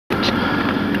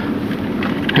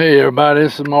Hey everybody,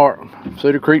 this is Mark,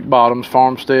 Cedar Creek Bottoms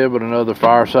Farmstead with another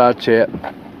fireside chat.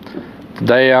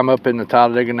 Today I'm up in the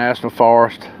Talladega National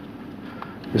Forest.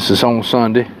 This is on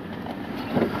Sunday.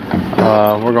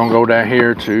 We're going to go down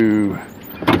here to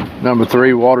number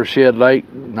 3 watershed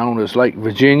lake, known as Lake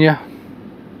Virginia,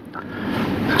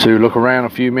 to look around a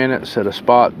few minutes at a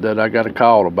spot that I got a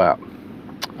call about.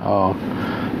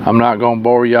 I'm not going to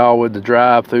bore y'all with the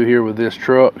drive through here with this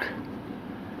truck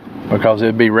because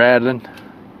it'd be rattling.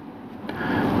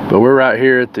 But we're right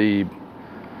here at the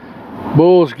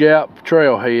Bulls Gap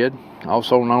Trailhead,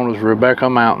 also known as Rebecca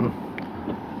Mountain.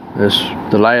 This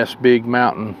the last big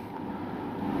mountain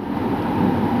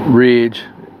ridge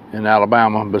in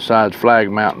Alabama besides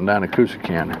Flag Mountain down in Coosa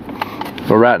County.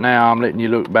 But right now I'm letting you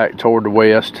look back toward the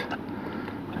west,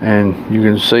 and you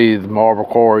can see the marble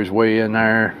quarries way in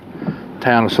there,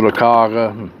 town of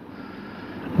Sylacauga,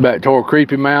 back toward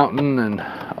Creepy Mountain and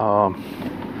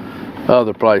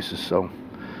other places. So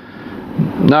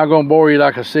not gonna bore you,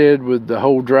 like I said, with the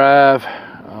whole drive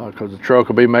because the truck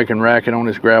will be making racket on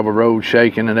this gravel road,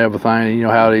 shaking and everything. You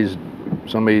know how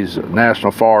some of these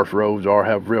national forest roads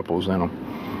have ripples in them.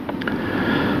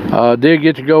 Did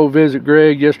get to go visit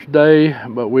Greg yesterday,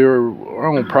 but we were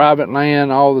on private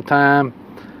land all the time,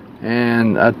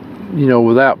 and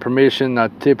without permission, I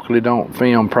typically don't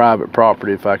film private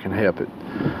property if I can help it.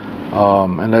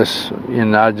 Unless,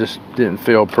 I just didn't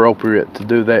feel appropriate to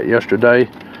do that yesterday.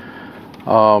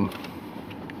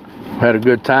 Had a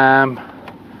good time.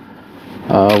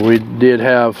 We did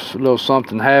have a little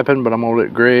something happen, but I'm gonna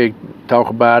let Greg talk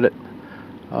about it,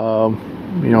 on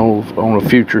a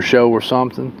future show or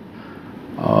something.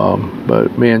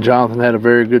 But me and Jonathan had a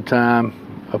very good time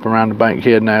up around the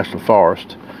Bankhead National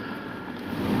Forest.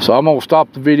 So I'm gonna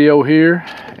stop the video here,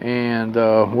 and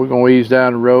we're gonna ease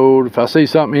down the road. If I see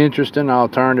something interesting, I'll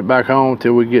turn it back on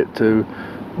till we get to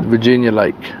Virginia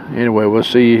Lake. Anyway, we'll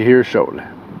see you here shortly.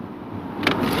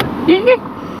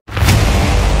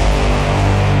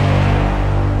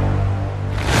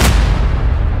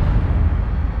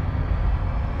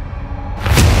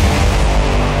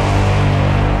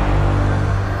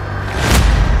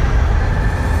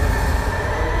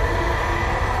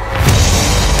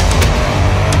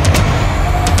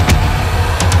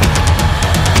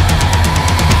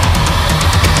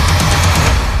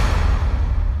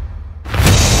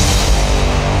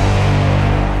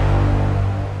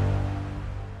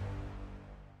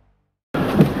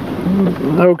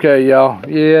 Okay, y'all,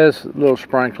 yes, a little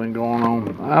sprinkling going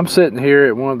on. I'm sitting here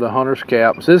at one of the hunters'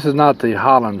 camps. This is not the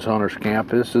Hollins hunters' camp.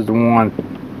 This is the one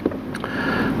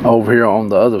over here on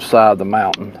the other side of the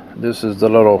mountain. This is the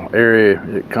little area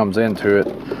that comes into it.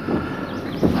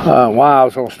 Why I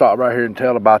was going to stop right here and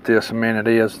tell about this a minute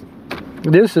is,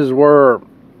 this is where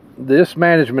this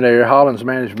management area, Hollins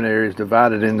management area, is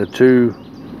divided into 2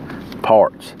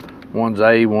 parts. One's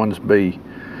A, one's B.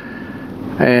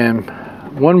 And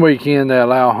one weekend they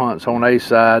allow hunts on A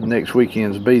side, next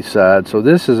weekend's B side. So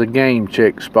this is a game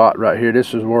check spot right here.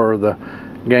 This is where the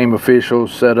game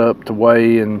officials set up to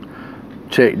weigh and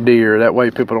check deer. That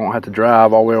way people don't have to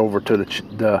drive all the way over to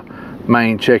the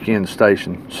main check-in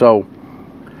station. So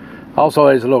also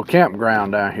there's a little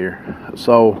campground down here.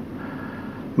 So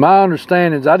my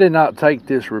understanding is, I did not take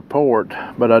this report,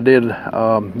 but I did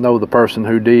know the person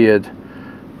who did,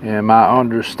 and my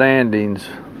understandings,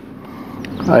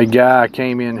 a guy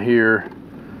came in here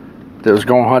that was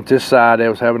going to hunt this side. They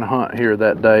was having a hunt here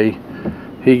that day.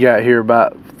 He got here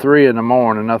about 3 in the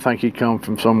morning. I think he come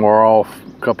from somewhere off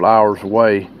a couple of hours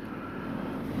away.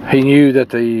 He knew that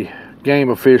the game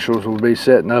officials would be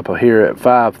setting up here at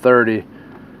 5:30,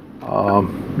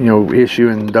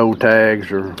 issuing doe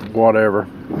tags or whatever.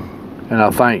 And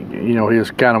I think, he was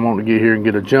kind of wanting to get here and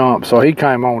get a jump. So he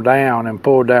came on down and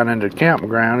pulled down into the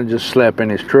campground and just slept in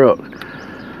his truck.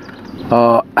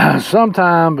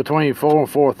 Sometime between 4 and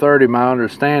 4:30, my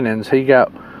understandings, he got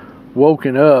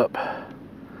woken up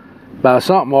by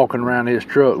something walking around his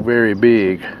truck very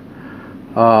big.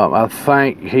 I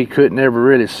think he couldn't ever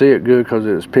really see it good because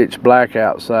it was pitch black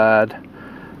outside.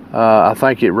 I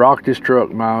think it rocked his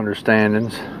truck, my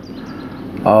understandings.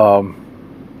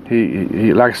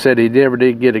 He like I said, he never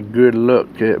did get a good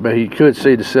look at, but he could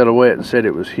see the silhouette and said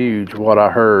it was huge, what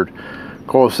I heard. Of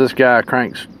course, this guy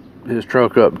cranks his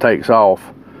truck up and takes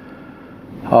off.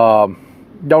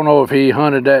 Don't know if he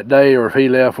hunted that day or if he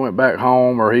left, went back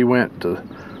home, or he went to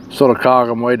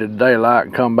Sylacauga and waited daylight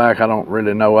and come back. I don't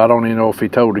really know. I don't even know if he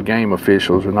told the game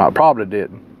officials or not. Probably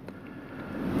didn't.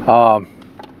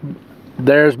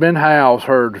 There's been howls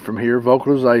heard from here,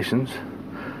 vocalizations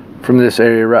from this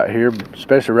area right here,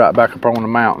 especially right back up on the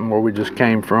mountain where we just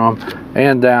came from,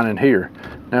 and down in here.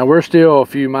 Now we're still a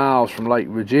few miles from Lake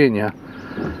Virginia,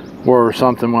 where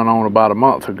something went on about a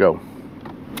month ago.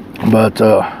 But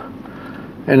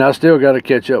and I still got to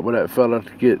catch up with that fella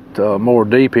to get more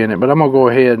deep in it. But I'm gonna go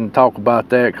ahead and talk about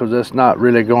that because that's not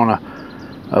really gonna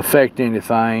affect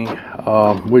anything.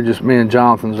 Me and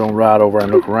Jonathan's gonna ride over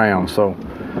and look around. So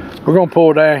we're gonna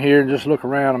pull down here and just look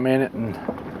around a minute, and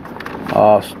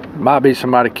might be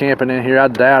somebody camping in here. I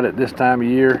doubt it this time of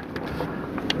year.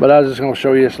 But I was just going to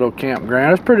show you this little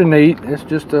campground. It's pretty neat. It's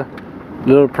just a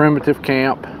little primitive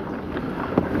camp.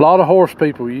 A lot of horse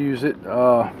people use it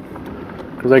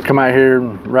because they come out here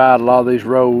and ride a lot of these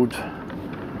roads.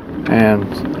 And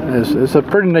it's a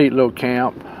pretty neat little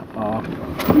camp.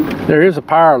 There is a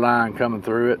power line coming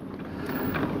through it,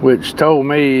 which told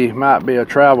me might be a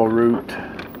travel route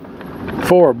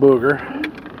for a booger.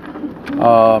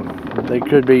 They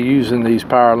could be using these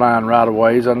power line right of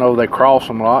ways. I know they cross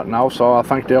them a lot, and also I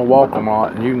think they'll walk them a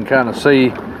lot, and you can kind of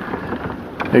see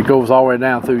it goes all the way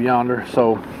down through yonder.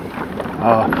 So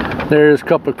there is a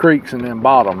couple of creeks in them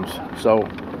bottoms, so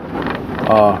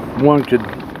one could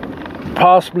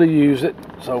possibly use it.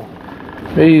 So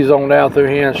ease on down through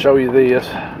here and show you this.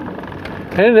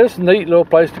 And it's a neat little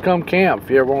place to come camp if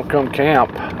you ever want to come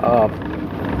camp.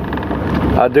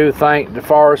 I do think the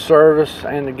Forest Service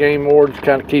and the game wardens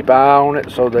kind of keep an eye on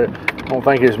it, so that I don't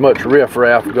think as much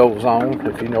riffraff goes on,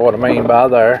 if you know what I mean by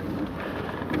there.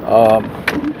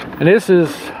 And this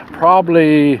is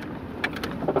probably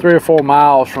 3 or 4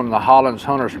 miles from the Hollins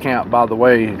Hunters Camp by the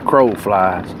way crow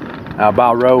flies. Now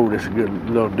by road it's a good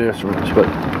little distance,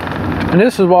 and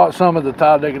this is what some of the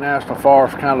Talladega National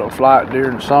Forest kind of looks like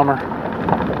during the summer.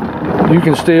 You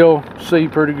can still see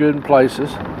pretty good in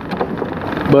places.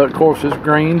 But of course it's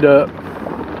greened up,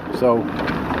 so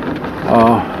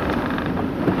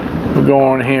we'll go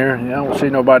on here. I don't see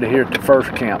nobody here at the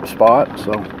first camp spot,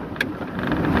 so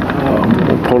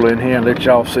we'll pull in here and let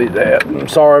y'all see that. I'm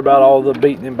sorry about all the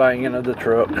beating and banging of the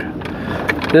truck.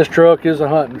 This truck is a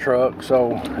hunting truck,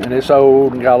 and it's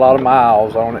old and got a lot of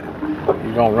miles on it.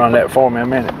 You gonna run that for me a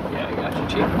minute? Yeah, I got you,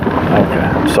 Chief.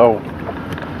 Okay, so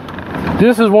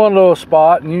this is one little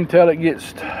spot, and you can tell it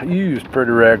gets used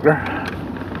pretty regular.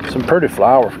 Some pretty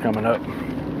flowers coming up.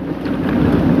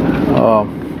 Little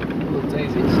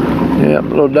daisies. Yeah,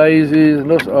 little daisies. And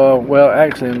those, well,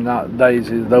 actually not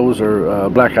daisies. Those are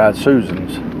black-eyed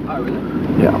Susans. Oh, really?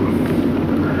 Yeah.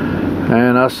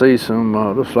 And I see some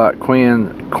looks like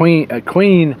queen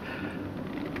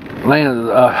land.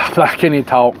 I can't even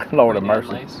talk. Lord have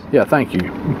mercy. Lace. Yeah, thank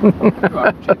you.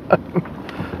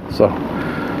 So,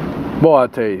 boy, I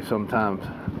tell you, sometimes.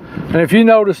 And if you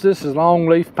notice, this is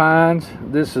longleaf pines.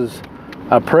 This is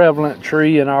a prevalent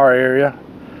tree in our area.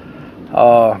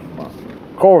 Of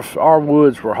course, our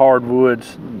woods were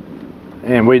hardwoods,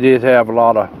 and we did have a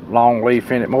lot of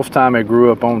longleaf in it. Most of the time, they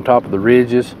grew up on top of the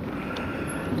ridges.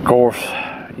 Of course,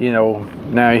 you know,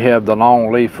 now you have the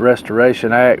Longleaf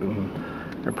Restoration Act, and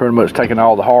they're pretty much taking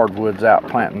all the hardwoods out,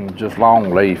 planting just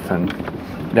longleaf, and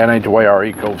that ain't the way our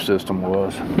ecosystem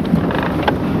was.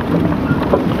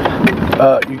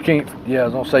 You can't, yeah, I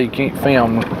was gonna say you can't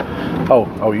film.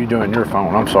 Oh, you're doing your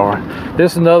phone, I'm sorry.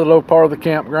 This is another little part of the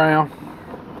campground.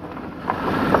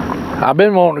 I've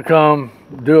been wanting to come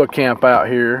do a camp out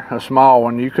here, a small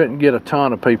one. You couldn't get a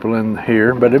ton of people in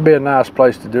here, but it'd be a nice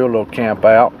place to do a little camp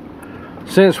out.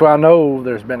 Since I know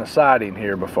there's been a sighting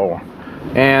here before,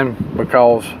 and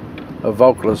because of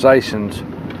vocalizations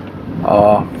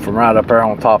from right up there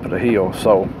on top of the hill.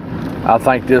 So I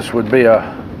think this would be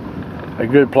a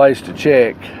good place to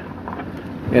check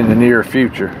in the near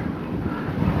future.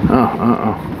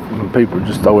 People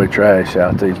just throw their trash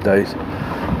out these days.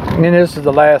 And this is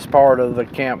the last part of the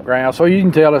campground, so you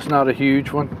can tell it's not a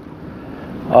huge one.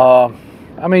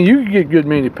 I mean, you could get good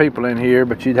many people in here,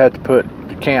 but you'd have to put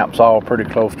the camps all pretty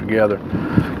close together.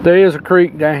 There is a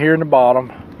creek down here in the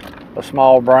bottom, a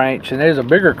small branch, and there's a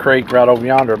bigger creek right over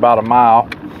yonder about a mile,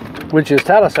 which is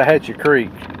Tallahatchie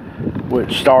Creek,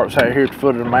 which starts out here at the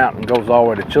foot of the mountain and goes all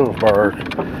the way to Chillisburg.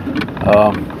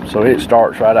 So it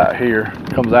starts right out here,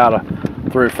 comes out of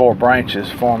 3 or 4 branches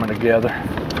forming together.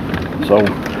 So,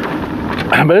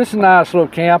 but it's a nice little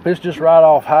camp. It's just right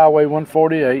off Highway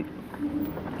 148,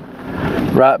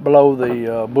 right below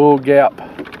the Bull Gap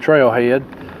trailhead.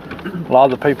 A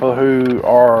lot of people who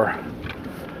are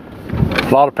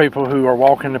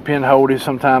walking the Pinhoti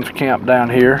sometimes camp down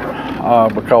here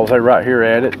because they're right here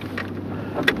at it.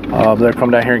 They'll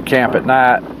come down here and camp at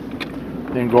night,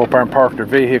 then go up there and park their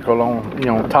vehicle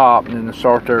on top, and then they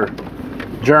start their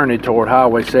journey toward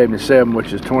Highway 77,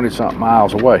 which is 20-something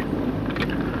miles away.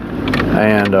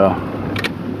 And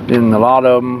then a lot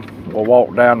of them will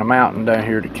walk down the mountain down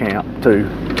here to camp too.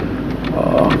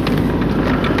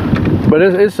 But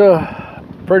it's a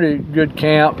pretty good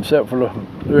camp, except for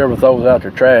whoever throws out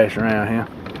their trash around here.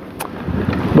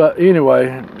 But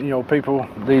anyway, you know, people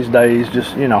these days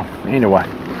just, you know, anyway,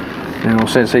 you know,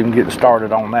 since even getting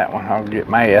started on that one, I'll get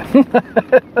mad.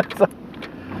 So,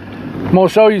 I'm gonna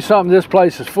show you something this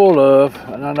place is full of,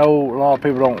 and I know a lot of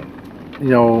people don't, you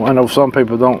know, I know some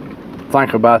people don't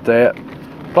think about that.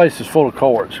 The place is full of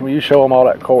quartz. Will you show them all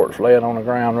that quartz laying on the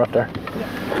ground right there?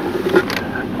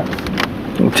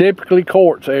 And typically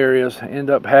quartz areas end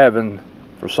up having,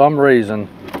 for some reason,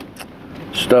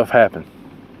 stuff happen.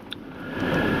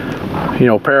 You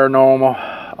know, paranormal.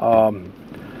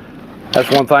 That's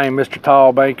one thing Mr.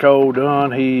 Tall Banco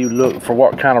done. He looked for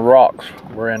what kind of rocks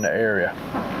were in the area.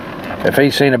 If he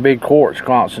seen a big quartz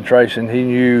concentration, he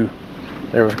knew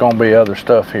there was going to be other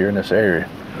stuff here in this area.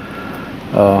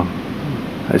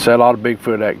 They say a lot of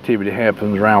Bigfoot activity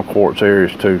happens around quartz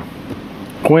areas too.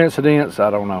 Coincidence? I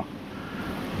don't know.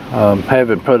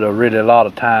 Haven't put a lot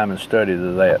of time and study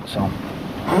to that. So,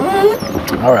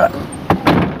 all right.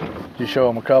 Did you show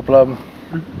them a couple of them?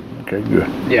 Okay, good.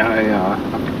 Yeah,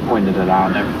 I pointed it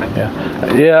out and everything.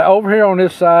 Yeah, yeah. Over here on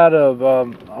this side of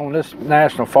on this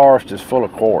national forest is full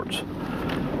of quartz.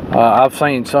 I've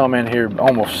seen some in here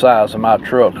almost the size of my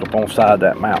truck up on the side of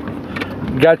that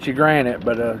mountain. Got you granite,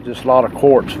 but just a lot of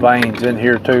quartz veins in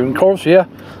here too. And of course, yeah,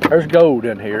 there's gold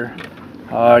in here.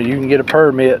 You can get a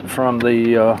permit from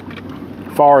the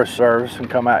Forest Service and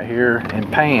come out here and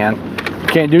pan. You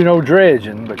can't do no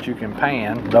dredging, but you can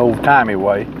pan the old-timey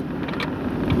way.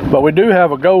 But we do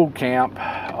have a gold camp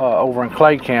over in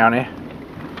Clay County.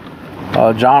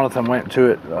 Jonathan went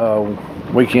to it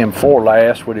weekend before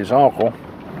last with his uncle,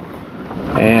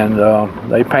 and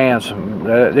they pan some.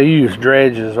 They use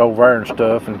dredges over there and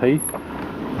stuff, and they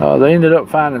ended up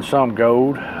finding some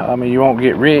gold. I mean, you won't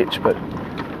get rich, but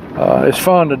it's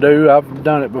fun to do. I've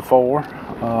done it before.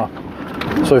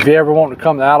 So if you ever want to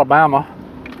come to Alabama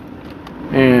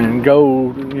and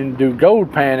go and do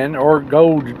gold panning or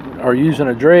using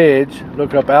a dredge,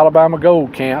 look up Alabama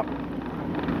Gold Camp,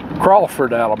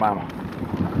 Crawford, Alabama.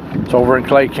 It's over in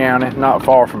Clay County, not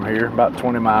far from here, about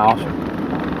 20 miles.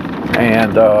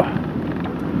 And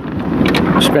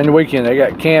spend the weekend. They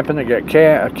got camping, they got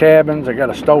cabins, they got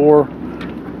a store,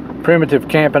 primitive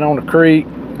camping on the creek.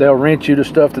 They'll rent you the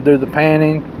stuff to do the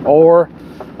panning, or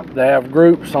they have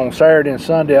groups on Saturday and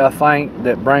Sunday, I think,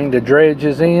 that bring the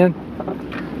dredges in,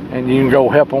 and you can go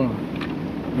help them.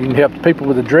 You can help the people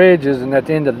with the dredges, and at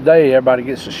the end of the day, everybody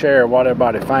gets to share what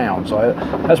everybody found. So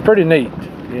that's pretty neat,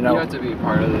 you know. You have to be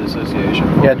part of the association.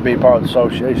 You have to be part of the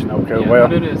association, okay, yeah, well.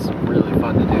 But it is really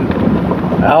fun to do.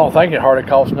 I don't think it hardly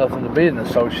costs nothing to be in the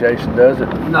association, does it?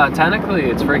 No, technically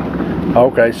it's free.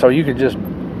 Okay, so you could just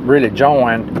really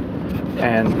join,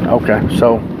 and okay,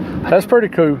 so that's pretty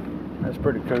cool. That's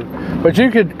pretty cool. But you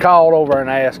could call over and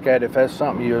ask that if that's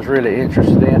something you was really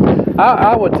interested in.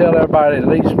 I would tell everybody at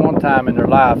least one time in their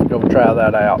life to go try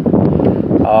that out.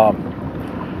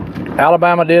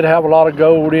 Alabama did have a lot of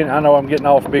gold in. I know I'm getting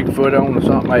off Bigfoot on to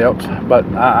something else, but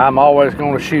I'm always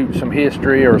going to shoot some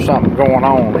history or something going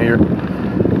on here,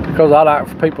 because I like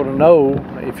for people to know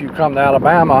if you come to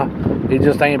Alabama, it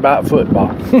just ain't about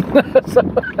football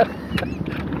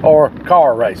or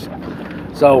car racing.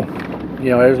 So, you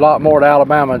know, there's a lot more to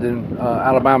Alabama than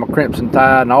Alabama Crimson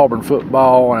Tide and Auburn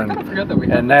football and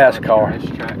NASCAR.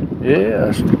 Yeah,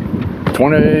 it's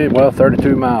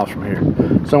 32 miles from here.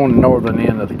 It's on the northern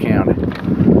end of the county.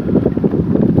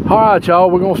 All right, y'all,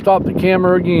 we're gonna stop the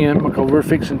camera again because we're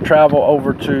fixing to travel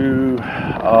over to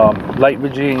Lake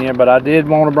Virginia. But I did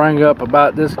want to bring up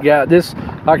about this guy. This,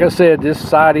 like I said, this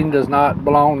sighting does not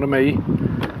belong to me.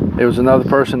 It was another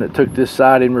person that took this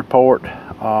sighting report.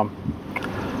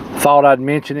 Thought I'd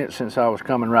mention it since I was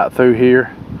coming right through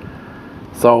here.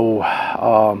 So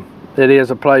it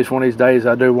is a place one of these days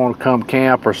I do want to come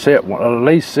camp or sit one, or at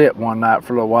least sit one night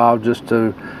for a little while, just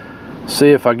to see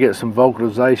if I get some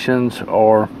vocalizations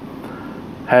or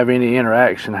have any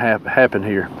interaction happen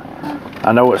here.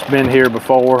 I know it's been here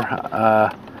before.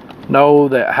 Know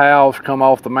that howls come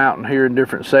off the mountain here in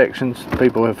different sections.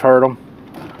 People have heard them.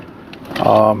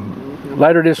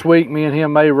 Later this week, me and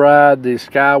him may ride the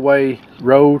Skyway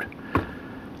Road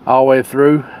all the way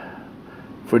through.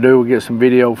 If we do, we'll get some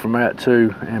video from that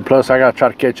too. And plus, I got to try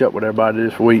to catch up with everybody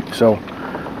this week. So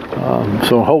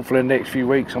hopefully in the next few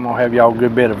weeks, I'm going to have y'all a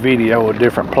good bit of video of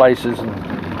different places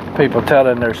and people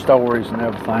telling their stories and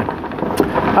everything.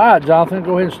 All right, Jonathan,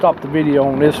 go ahead and stop the video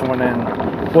on this one,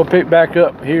 and we'll pick back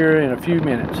up here in a few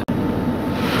minutes.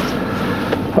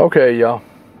 Okay, y'all.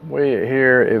 We're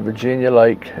here at Virginia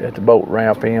Lake at the boat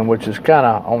ramp end, which is kind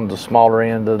of on the smaller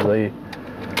end of the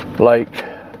lake.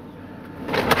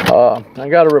 I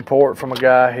got a report from a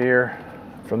guy here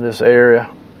from this area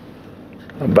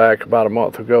back about a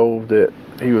month ago that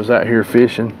he was out here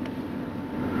fishing.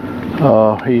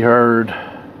 He heard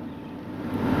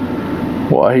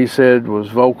what he said was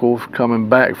vocals coming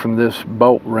back from this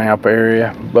boat ramp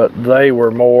area, but they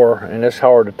were more, and it's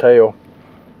hard to tell.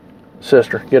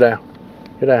 Sister, get down.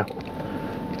 Get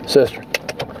down. Sister.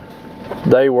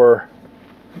 They were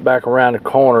back around the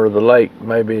corner of the lake,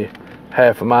 maybe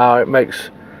half a mile.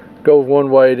 It goes one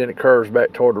way, then it curves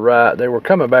back toward the right. They were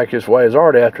coming back this way. It's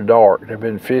already after dark. They've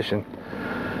been fishing.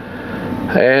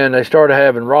 And they started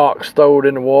having rocks thrown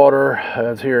in the water. I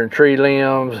was hearing tree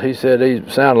limbs. He said he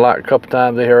sounded like a couple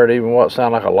times he heard even what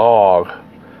sounded like a log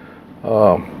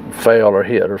fell or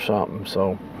hit or something.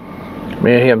 So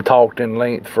me and him talked in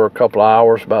length for a couple of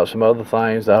hours about some other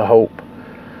things. I hope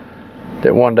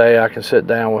that one day I can sit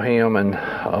down with him and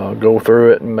go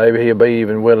through it, and maybe he'll be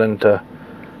even willing to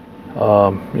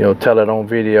you know, tell it on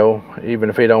video. Even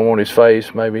if he don't want his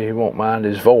face, maybe he won't mind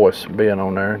his voice being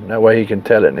on there. That way he can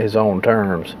tell it in his own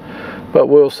terms. But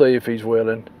we'll see if he's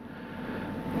willing,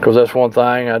 because that's one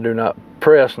thing, I do not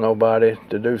press nobody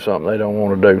to do something they don't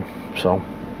want to do.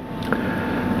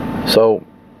 So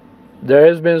there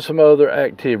has been some other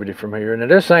activity from here,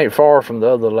 and this ain't far from the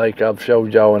other lake I've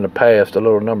showed y'all in the past, the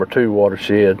little number 2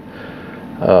 watershed.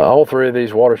 All 3 of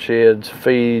these watersheds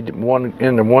feed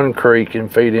into one creek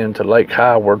and feed into Lake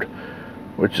Howard,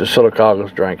 which is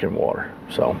Sylacauga's drinking water.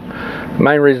 So the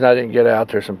main reason I didn't get out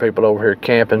there, some people over here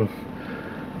camping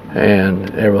and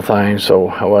everything, so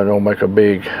I don't make a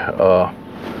big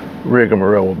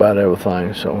rigmarole about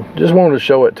everything. So just wanted to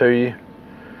show it to you.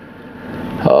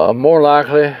 More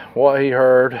likely what he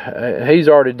heard, he's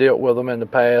already dealt with them in the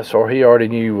past, or he already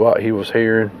knew what he was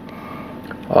hearing.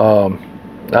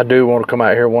 I do want to come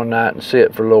out here one night and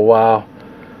sit for a little while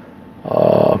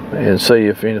and see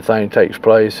if anything takes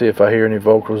place, see if I hear any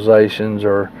vocalizations,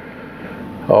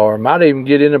 or might even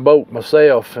get in the boat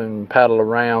myself and paddle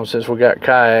around, since we got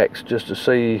kayaks, just to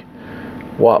see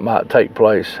what might take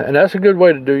place. And that's a good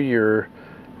way to do your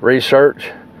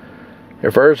research.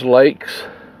 If there's lakes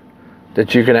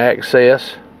that you can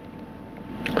access,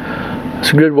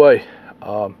 it's a good way.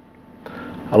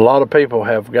 A lot of people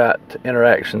have got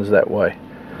interactions that way.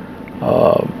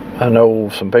 I know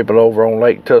some people over on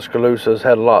Lake Tuscaloosa has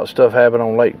had a lot of stuff happen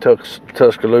on Lake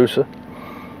Tuscaloosa,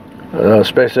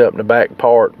 especially up in the back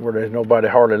part where there's nobody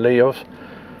hardly lives.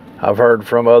 I've heard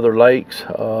from other lakes.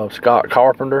 Scott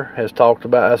Carpenter has talked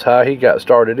about that's how he got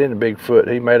started in the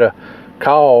Bigfoot. He made a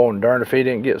call, and darn if he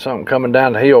didn't get something coming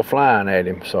down the hill flying at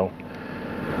him. So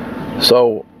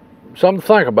something to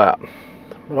think about.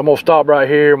 But I'm gonna stop right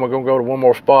here, and we're gonna go to one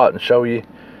more spot and show you,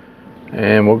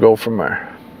 and we'll go from there.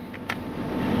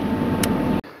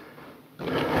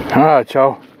 All right,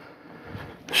 y'all,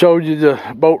 showed you the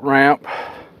boat ramp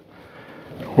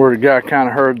where the guy kind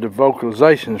of heard the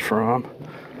vocalizations from.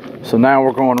 So now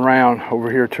we're going around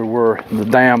over here to where the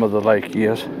dam of the lake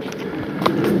is,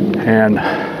 and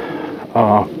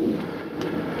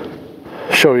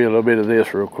show you a little bit of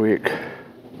this real quick.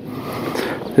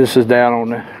 This is down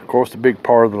on of course, the big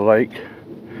part of the lake.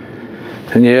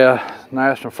 And yeah,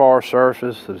 National Forest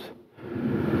Service is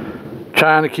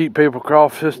trying to keep people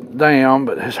across this dam,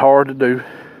 but it's hard to do.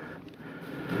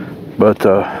 But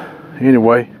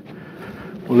anyway,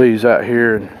 we'll leave these out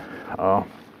here and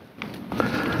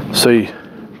see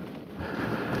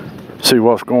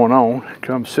what's going on. Here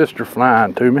comes Sister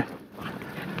flying to me.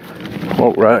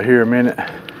 Walk right here a minute.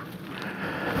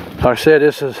 Like I said,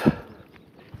 this is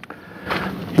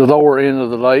the lower end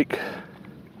of the lake.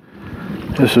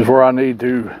 This is where I need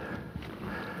to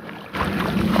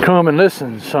come and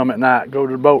listen some at night. Go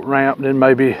to the boat ramp, then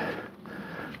maybe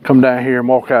come down here and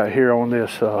walk out here on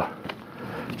this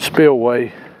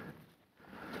spillway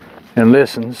and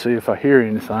listen, see if I hear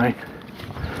anything,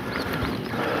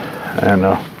 and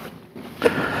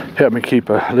help me keep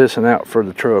a listen out for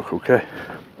the truck. Okay.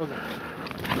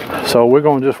 So we're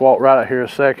gonna just walk right out here a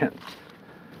second,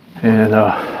 and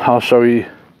I'll show you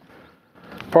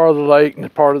part of the lake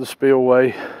and part of the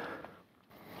spillway.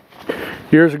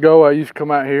 Years ago, I used to come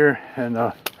out here, and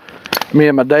me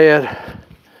and my dad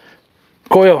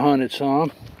quail hunted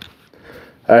some.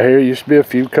 Out here used to be a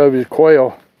few coveys of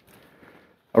quail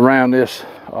around this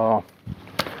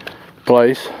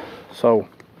place. So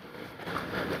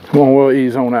we'll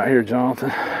ease on out here,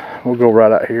 Jonathan. We'll go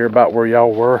right out here about where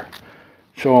y'all were.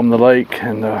 Show them the lake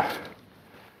and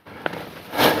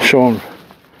show them.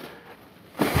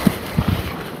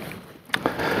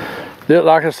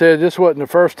 Like I said, this wasn't the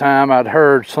first time I'd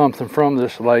heard something from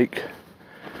this lake.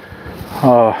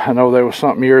 I know there was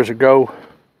something years ago.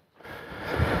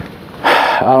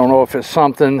 I don't know if it's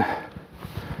something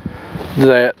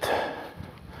that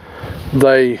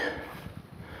they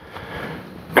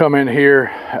come in here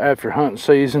after hunting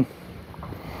season,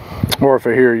 or if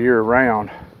they're here year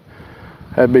round.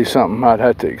 That'd be something I'd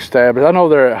have to establish. I know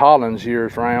they're at Hollins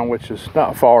years round, which is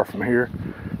not far from here.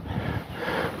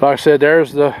 Like I said,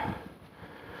 there's the,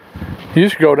 you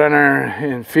used to go down there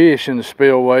and fish in the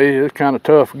spillway. It's kind of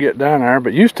tough to get down there,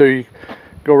 but used to, you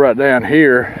go right down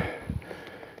here,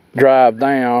 drive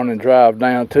down and drive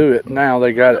down to it. Now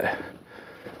they got it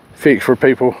fixed where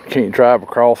people can't drive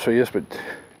across this, but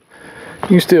you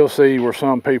can still see where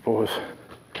some people was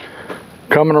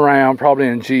coming around, probably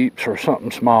in Jeeps or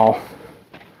something small.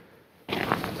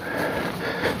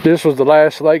 This was the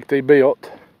last lake they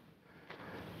built.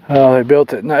 They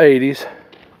built it in the 80s.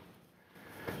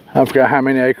 I forgot how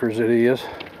many acres it is.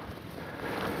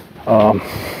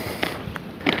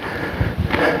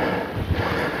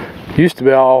 Used to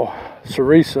be all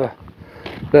Cerisa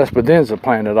Lespedenza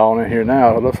planted on in here.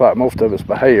 Now it looks like most of it's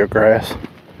Bahia grass.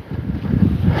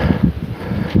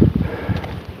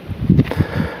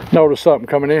 Noticed something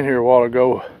coming in here a while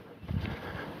ago.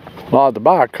 A lot of the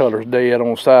bicolor's dead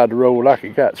on the side of the road, like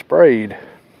it got sprayed.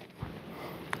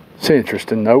 It's an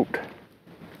interesting note.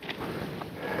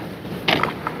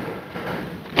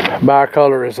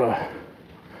 Bicolor is a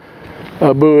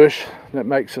bush that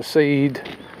makes a seed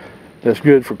that's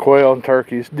good for quail and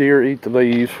turkeys. Deer eat the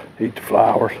leaves, eat the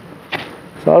flowers.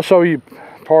 So I'll show you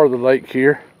part of the lake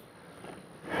here.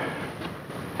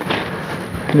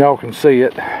 Y'all can see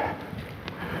it.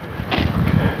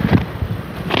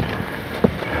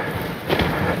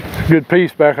 Good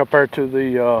piece back up there to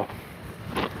the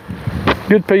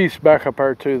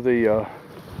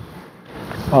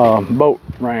boat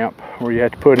ramp where you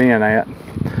have to put in at.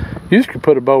 You used to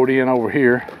put a boat in over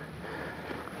here,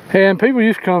 and people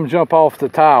used to come jump off the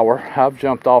tower. I've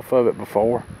jumped off of it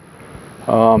before.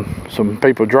 Some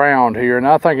people drowned here, and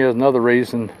I think there's another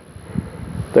reason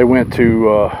they went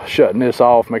to shutting this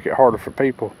off, make it harder for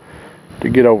people to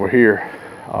get over here.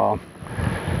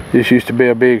 This used to be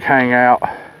a big hangout.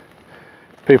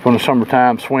 People in the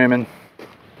summertime swimming,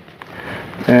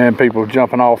 and people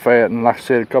jumping off that, and like I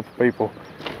said, a couple people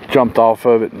jumped off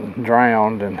of it and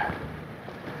drowned, and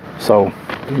so,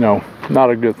 you know, not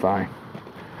a good thing.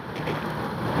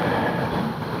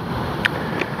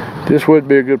 This would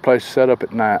be a good place to set up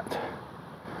at night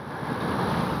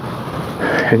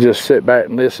and just sit back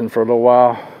and listen for a little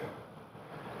while,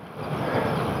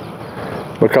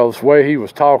 because the way he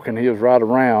was talking, he was right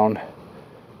around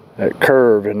that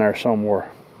curve in there somewhere.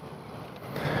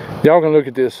 Y'all can look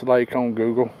at this lake on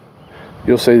Google.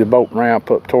 You'll see the boat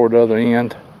ramp up toward the other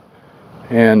end,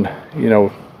 and you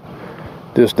know,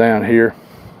 this down here.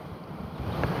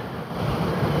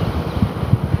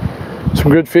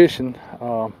 Some good fishing.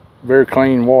 Very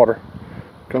clean water.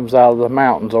 Comes out of the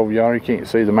mountains over yonder. You can't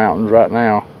see the mountains right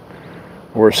now.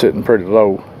 We're sitting pretty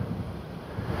low.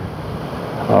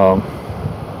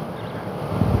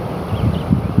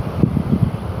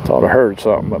 Thought I heard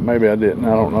something, but maybe I didn't.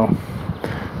 I don't know.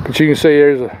 But you can see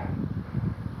there's a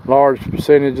large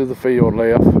percentage of the field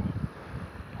left.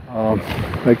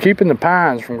 They're keeping the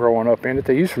pines from growing up in it.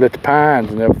 They used to let the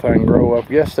pines and everything grow up.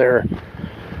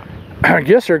 I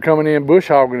guess they're coming in bush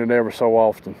hogging it ever so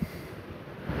often.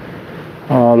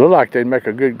 Look like they'd make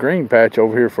a good green patch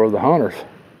over here for the hunters.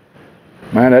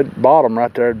 Man, that bottom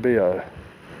right there would be a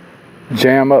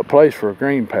jam up place for a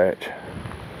green patch.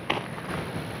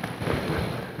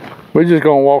 We're just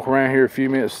gonna walk around here a few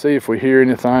minutes, see if we hear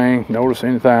anything, notice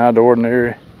anything out of the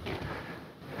ordinary.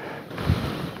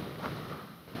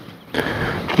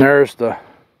 There's the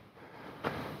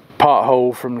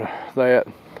pothole from that.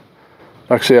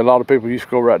 Like I said, a lot of people used to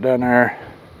go right down there,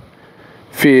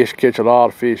 fish, catch a lot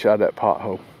of fish out of that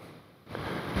pothole.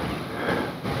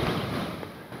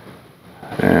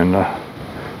 And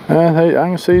I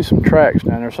can see some tracks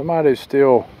down there. Somebody's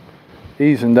still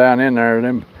easing down in there.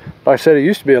 Them, like I said, it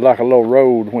used to be like a little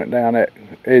road, went down that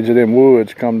edge of them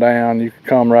woods, come down, you could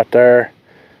come right there,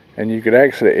 and you could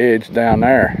actually edge down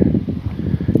there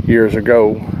years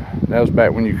ago. That was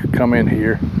back when you could come in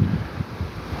here.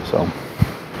 So,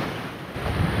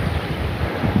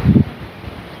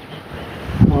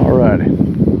 alrighty.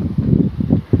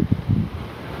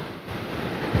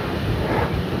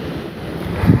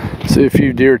 See a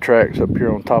few deer tracks up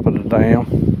here on top of the dam.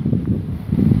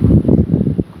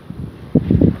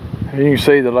 You can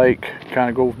see the lake kind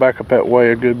of goes back up that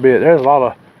way a good bit. There's a lot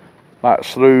of like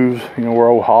sloughs, you know, where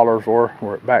old hollers were,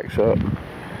 where it backs up.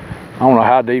 I don't know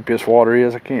how deep this water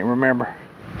is, I can't remember.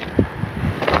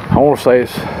 I want to say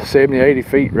it's 70, 80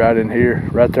 feet right in here,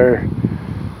 right there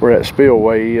where that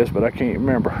spillway is, but I can't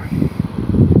remember.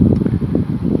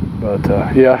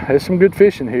 But yeah, there's some good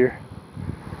fishing here.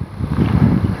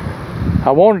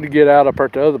 I wanted to get out up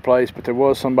at the other place, but there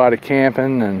was somebody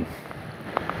camping, and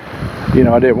you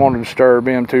know, I didn't want to disturb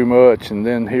him too much and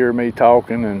then hear me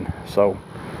talking, and so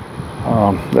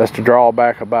that's the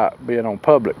drawback about being on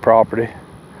public property.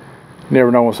 You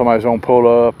never know when somebody's gonna pull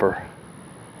up or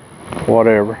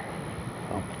whatever.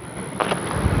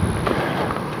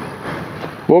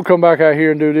 We'll come back out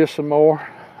here and do this some more.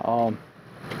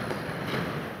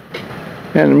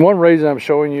 And one reason I'm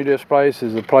showing you this place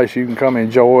is a place you can come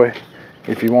enjoy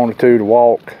if you wanted to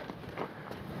walk.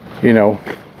 You know,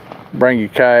 bring your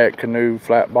kayak, canoe,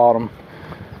 flat bottom.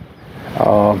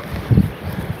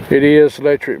 It is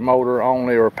electric motor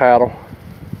only or paddle,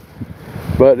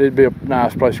 but it'd be a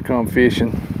nice place to come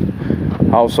fishing.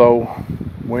 Also,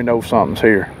 we know something's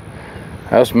here.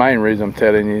 That's the main reason I'm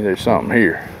telling you there's something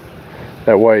here.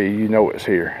 That way you know it's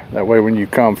here. That way when you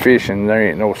come fishing, there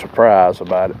ain't no surprise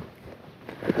about it.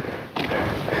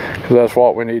 Because that's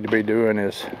what we need to be doing,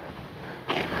 is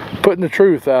putting the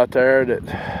truth out there. That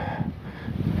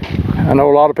I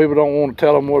know a lot of people don't want to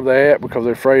tell them where they're at because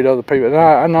they're afraid other people, and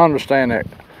I understand that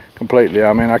completely.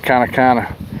 I mean, I kind of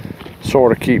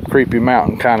sort of keep Creepy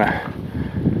Mountain kind of,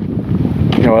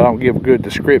 you know, I don't give a good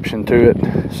description to it.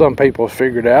 Some people have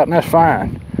figured it out, and that's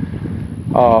fine.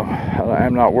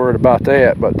 I'm not worried about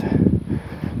that, but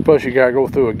plus you gotta go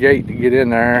through a gate to get in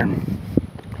there,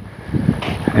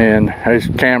 and there's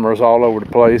cameras all over the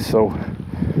place, so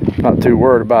not too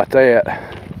worried about that.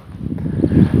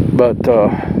 But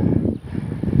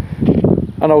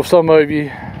I know some of you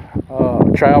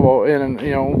travel in, and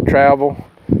you know,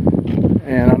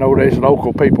 and I know there's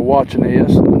local people watching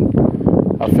this, and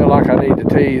I feel like I need to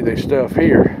tell you this stuff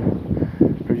here.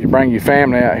 If you bring your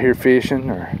family out here fishing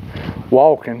or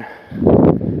walking,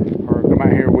 or come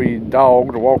out here with your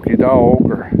dog to walk your dog,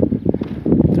 or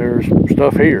there's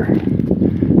stuff here.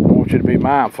 I want you to be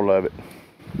mindful of it.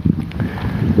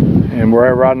 And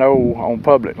wherever I know on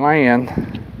public land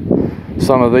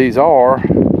some of these are,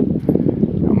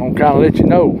 I'm gonna kind of let you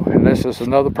know, unless it's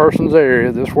another person's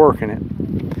area that's working it.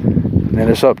 And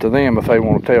it's up to them if they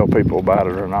want to tell people about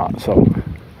it or not. So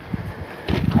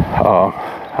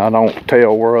I don't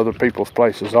tell where other people's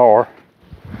places are.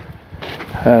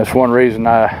 That's one reason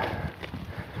I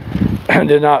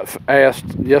did not ask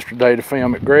yesterday to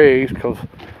film at Greg's, because it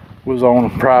was on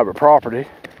private property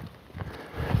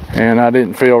and I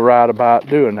didn't feel right about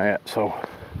doing that. So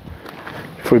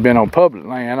if we'd been on public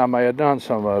land, I may have done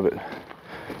some of it,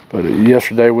 but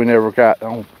yesterday we never got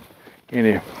on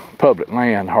any public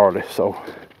land hardly. So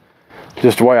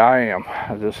just the way I am,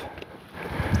 I just,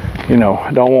 you know,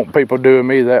 I don't want people doing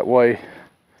me that way,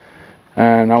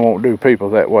 and I won't do people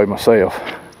that way myself.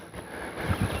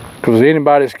 Because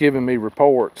anybody's giving me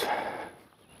reports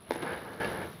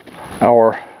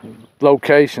or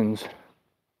locations,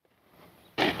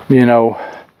 you know,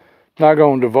 not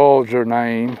going to divulge their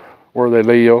name, where they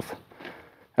live,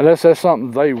 unless that's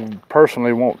something they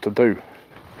personally want to do.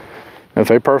 If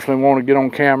they personally want to get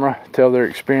on camera, tell their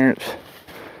experience,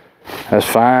 that's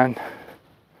fine.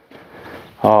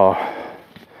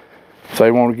 If they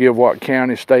want to give what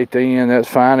county, state they're in, that's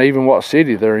fine. Even what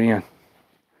city they're in,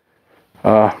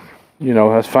 you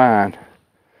know, that's fine.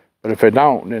 But if they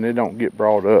don't, then it don't get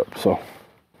brought up. So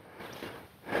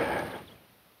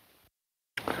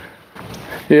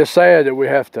it's sad that we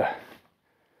have to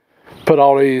put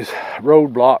all these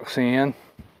roadblocks in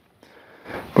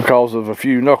because of a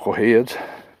few knuckleheads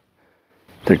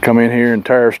that come in here and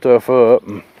tear stuff up,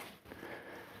 and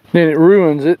then it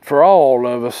ruins it for all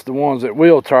of us, the ones that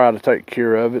will try to take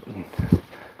care of it and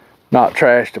not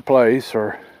trash the place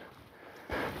or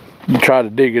try to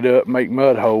dig it up, make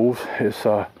mud holes. It's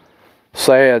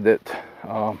sad that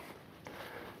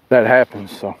that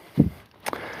happens. So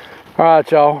all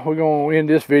right, y'all, we're gonna end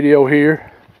this video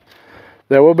here.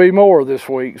 There will be more this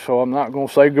week, so I'm not gonna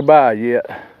say goodbye yet,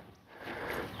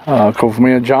 because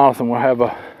me and Jonathan will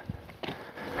have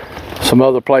some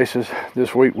other places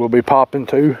this week we'll be popping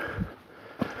to,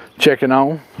 checking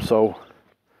on. So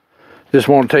just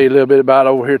want to tell you a little bit about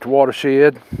over here at the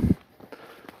watershed.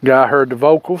 Guy heard the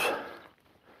vocals,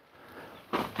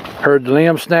 heard the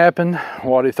limb snapping,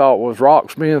 what he thought was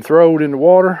rocks being thrown in the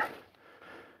water,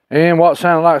 and what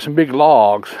sounded like some big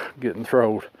logs getting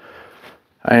thrown.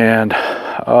 And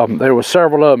there was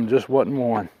several of them, just wasn't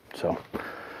one. So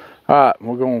all right,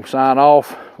 we're going to sign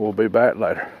off. We'll be back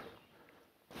later.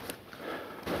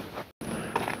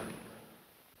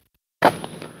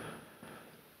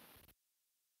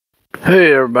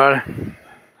 Hey everybody,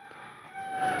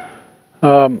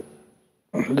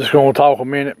 just gonna talk a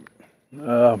minute.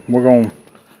 I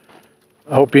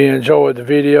hope you enjoyed the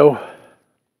video.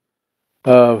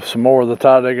 of some more of the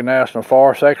Talladega National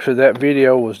Forest. Actually, that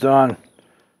video was done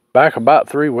back about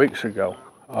 3 weeks ago.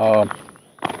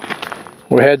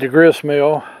 We had the grist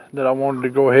mill that I wanted to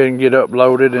go ahead and get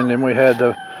uploaded, and then we had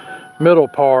the middle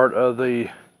part of the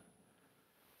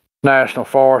National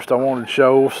Forest I wanted to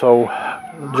show. So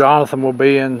Jonathan will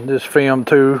be in this film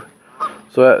too.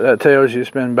 So that tells you it's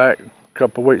been back a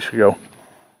couple of weeks ago.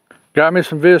 Got me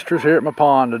some visitors here at my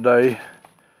pond today.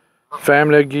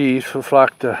 Family of geese, looks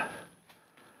like the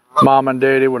mom and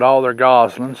daddy with all their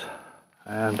goslings.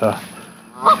 And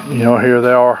you know, here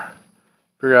they are.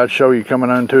 Figured I'd show you coming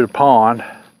into the pond.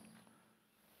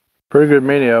 Pretty good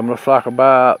many of them. Looks like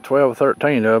about 12 or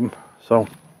 13 of them. So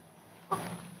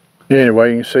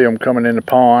anyway, you can see them coming in the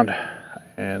pond,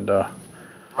 and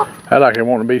I like they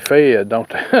want to be fed, don't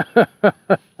they?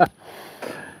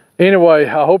 Anyway,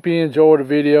 I hope you enjoyed the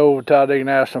video of Talladega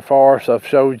National Forest. I've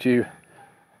showed you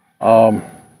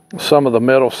some of the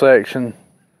middle section.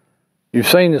 You've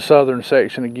seen the southern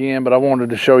section again, but I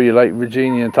wanted to show you Lake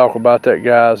Virginia and talk about that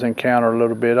guy's encounter a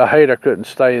little bit. I hate I couldn't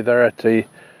stay there at the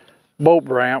boat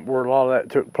ramp where a lot of that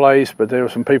took place, but there were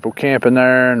some people camping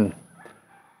there, and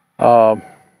I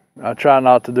try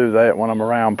not to do that when I'm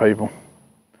around people.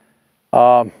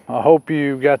 I hope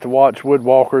you got to watch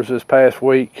Woodwalkers this past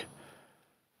week.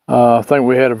 I think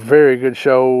we had a very good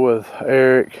show with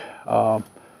Eric,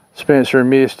 Spencer and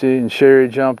Misty, and Sherry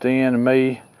jumped in, and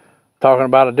me, talking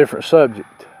about a different subject.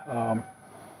 Kind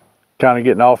of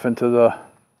getting off into the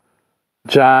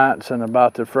giants and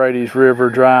about the Euphrates River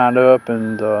drying up,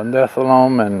 and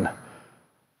Nephilim,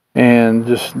 and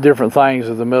just different things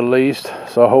of the Middle East.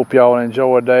 So I hope y'all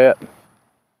enjoyed that.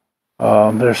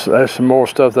 There's some more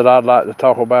stuff that I'd like to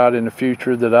talk about in the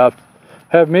future that I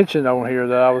have mentioned on here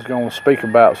that I was going to speak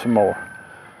about some more.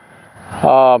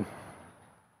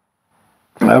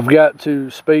 I've got to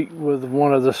speak with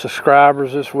one of the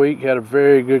subscribers this week. Had a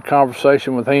very good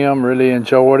conversation with him. Really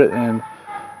enjoyed it, and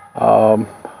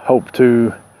hope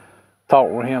to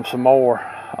talk with him some more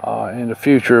in the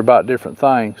future about different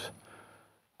things.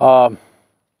 Of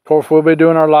course, we'll be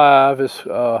doing our live. It's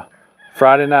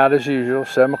Friday night as usual,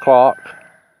 7 o'clock.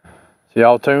 So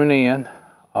y'all tune in.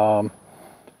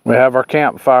 We have our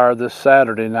campfire this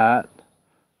Saturday night,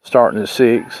 starting at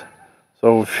 6.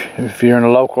 So if you're in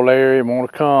a local area and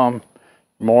want to come,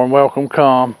 you're more than welcome to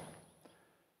come.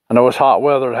 I know it's hot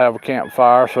weather to have a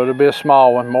campfire, so it'll be a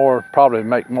small one. Probably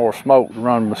make more smoke to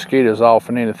run mosquitoes off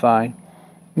than anything.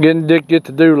 Didn't get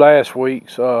to do last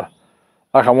week's like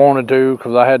I wanted to,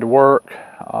 because I had to work.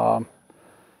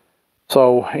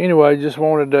 So anyway, just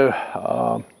wanted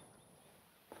to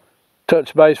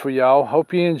touch base with y'all.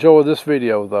 Hope you enjoyed this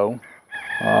video though.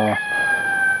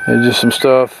 And just some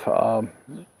stuff.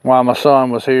 While my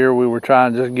son was here, we were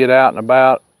trying to just get out and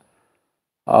about.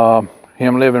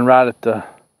 Him living right at the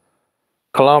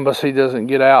Columbus, he doesn't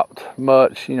get out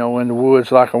much, you know, in the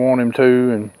woods like I want him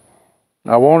to. And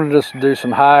I wanted us to do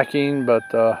some hiking, but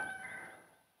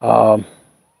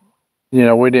you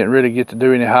know, we didn't really get to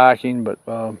do any hiking, but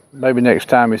maybe next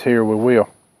time he's here we will.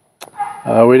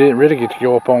 We didn't really get to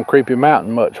go up on Creepy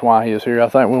Mountain much while he was here. I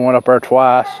think we went up there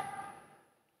twice.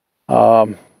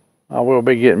 I will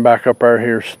be getting back up there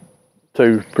here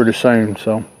too pretty soon.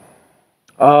 So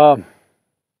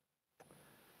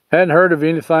hadn't heard of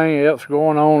anything else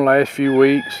going on last few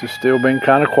weeks. It's still been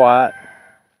kind of quiet.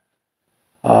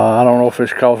 I don't know if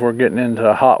it's because we're getting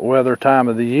into hot weather time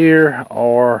of the year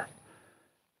or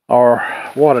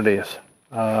what it is.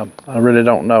 I really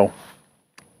don't know.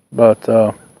 But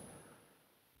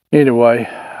anyway,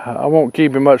 I won't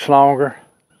keep you much longer.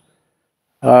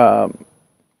 You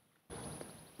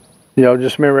know,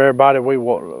 just remember everybody, we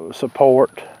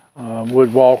support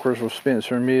Woodwalkers with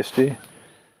Spencer and Misty.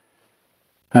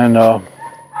 And,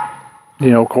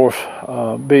 you know, of course,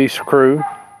 Beast Crew.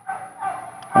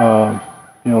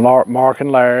 You know, Mark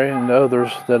and Larry and the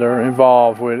others that are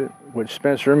involved with it, which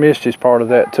Spencer and Misty's part of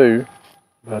that too.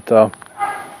 But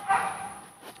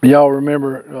y'all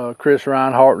remember Chris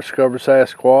Reinhardt discovered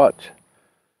Sasquatch.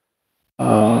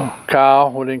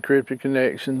 Kyle with Encrypted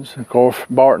Connections. Of course,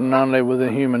 Barton Nunley with the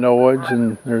humanoids.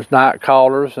 And there's Night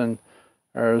Callers. And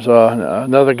there's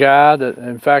another guy that,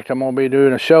 in fact, I'm going to be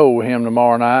doing a show with him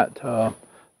tomorrow night. I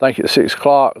think at 6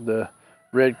 o'clock, the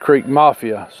Red Creek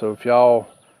Mafia. So if y'all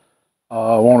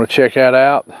want to check that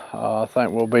out, I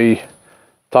think we'll be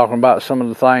talking about some of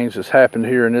the things that's happened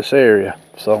here in this area.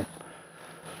 So,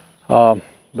 but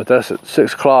that's at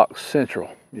 6 o'clock Central.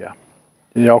 Yeah,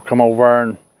 y'all come over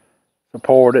and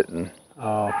support it, and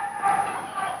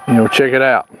you know, check it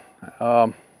out.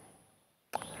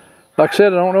 Like I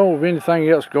said, I don't know of anything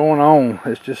else going on.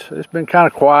 It's been kind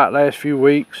of quiet last few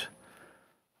weeks.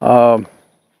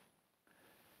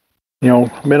 You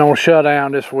know, been on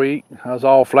shutdown this week. I was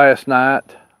off last night.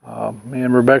 Me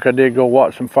and Rebecca did go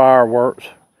watch some fireworks.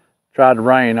 Tried to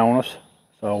rain on us.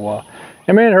 So,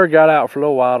 and me and her got out for a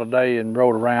little while today and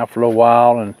rode around for a little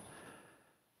while and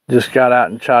just got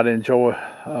out and tried to enjoy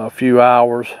a few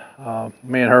hours.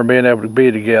 Me and her being able to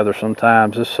be together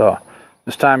sometimes. This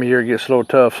time of year gets a little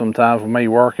tough sometimes with me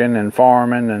working and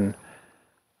farming and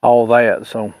all that.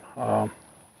 So, I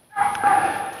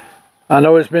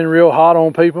know it's been real hot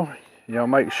on people. You know,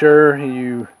 make sure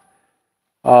you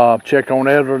check on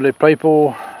elderly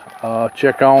people,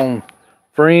 check on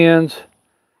friends.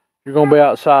 You're going to be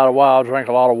outside a while, drink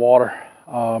a lot of water.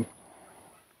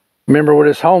 Remember, with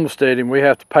this homesteading, we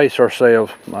have to pace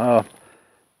ourselves. My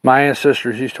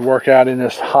ancestors used to work out in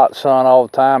this hot sun all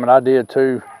the time, and I did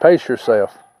too. Pace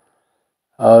yourself.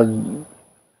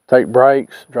 Take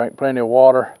breaks, drink plenty of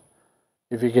water.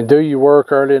 If you can do your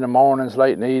work early in the mornings,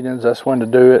 late in the evenings, that's when to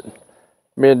do it.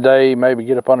 Midday, maybe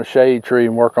get up on a shade tree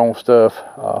and work on stuff.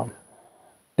 You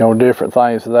know, different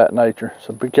things of that nature.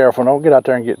 So be careful. Don't get out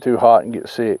there and get too hot and get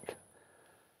sick.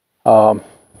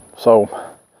 So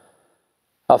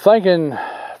I'm thinking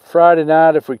Friday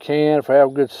night, if we can, if we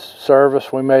have good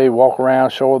service, we may walk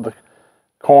around, show the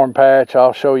corn patch.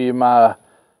 I'll show you my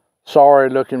sorry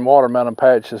looking watermelon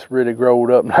patch that's really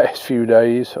growed up in the last few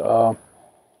days.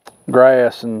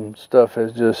 Grass and stuff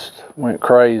has just went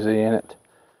crazy in it.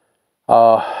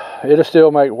 It'll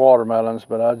still make watermelons,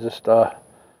 but I just,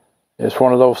 it's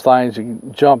one of those things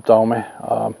that jumped on me.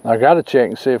 I got to check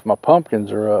and see if my pumpkins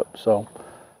are up. So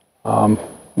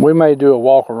we may do a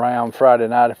walk around Friday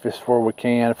night if it's where we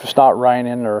can, if it's not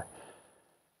raining or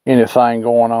anything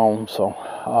going on.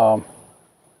 So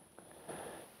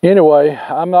anyway,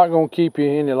 I'm not going to keep you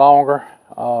any longer.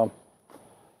 Like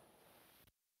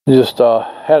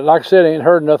I said, I ain't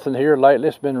heard nothing here lately.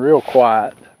 It's been real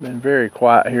quiet. Been very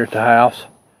quiet here at the house.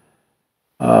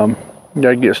 Got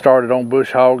to get started on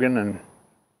bush hogging and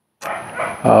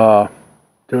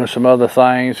doing some other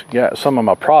things. Got some of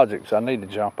my projects I need to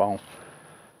jump on.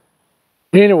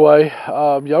 Anyway,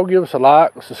 y'all give us a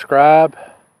like, subscribe,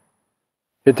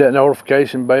 hit that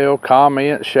notification bell,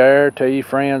 comment, share, tell your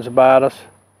friends about us.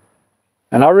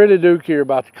 And I really do care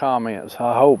about the comments.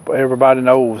 I hope everybody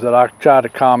knows that I try to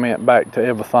comment back to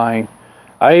everything.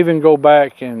 I even go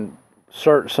back and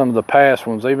search some of the past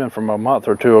ones, even from a month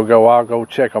or two ago. I'll go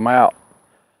check them out.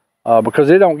 Because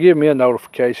it don't give me a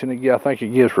notification. I think it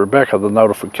gives Rebecca the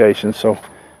notification. So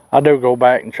I do go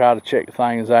back and try to check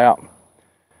things out.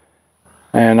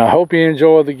 And I hope you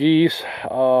enjoy the geese.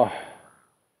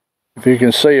 If you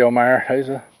can see them there, there's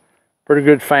a pretty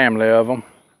good family of them.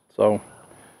 So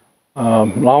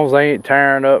as long as they ain't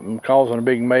tearing up and causing a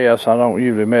big mess, I don't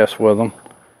usually mess with them.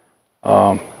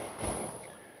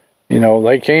 You know,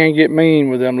 they can get mean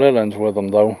with them littlins with them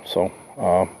though. So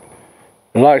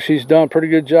like she's done a pretty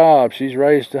good job. She's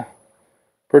raised a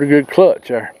pretty good clutch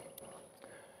there.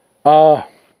 Y'all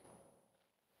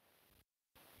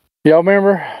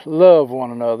remember, love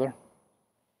one another,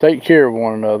 take care of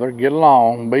one another, get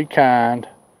along, be kind,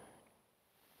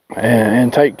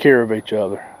 and take care of each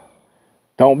other.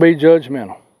 Don't be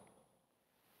judgmental.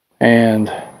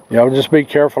 And y'all just be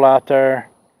careful out there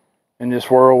in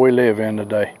this world we live in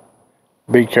today.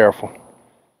 Be careful.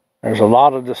 There's a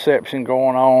lot of deception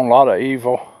going on, a lot of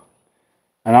evil.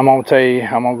 And I'm going to tell you,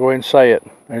 I'm going to go ahead and say it.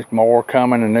 There's more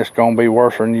coming, and it's going to be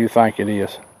worse than you think it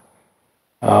is.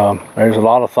 There's a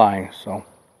lot of things, so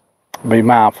be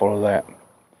mindful of that.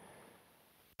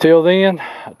 Till then,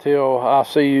 till I'll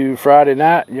see you Friday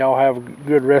night, y'all have a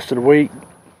good rest of the week.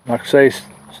 Like I say,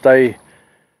 stay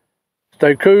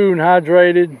cool and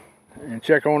hydrated, and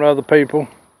check on other people.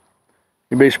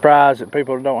 You'd be surprised at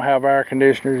people that don't have air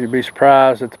conditioners. You'd be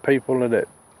surprised at the people that,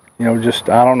 you know, just,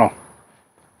 I don't know.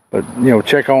 But, you know,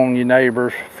 check on your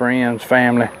neighbors, friends,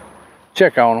 family.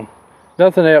 Check on them.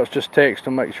 Nothing else, just text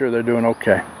them, make sure they're doing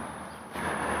okay.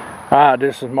 Alright,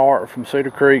 this is Mark from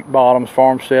Cedar Creek Bottoms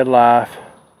Farmstead Life.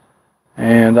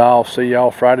 And I'll see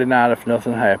y'all Friday night if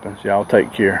nothing happens. Y'all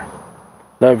take care.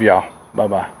 Love y'all.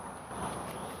 Bye-bye.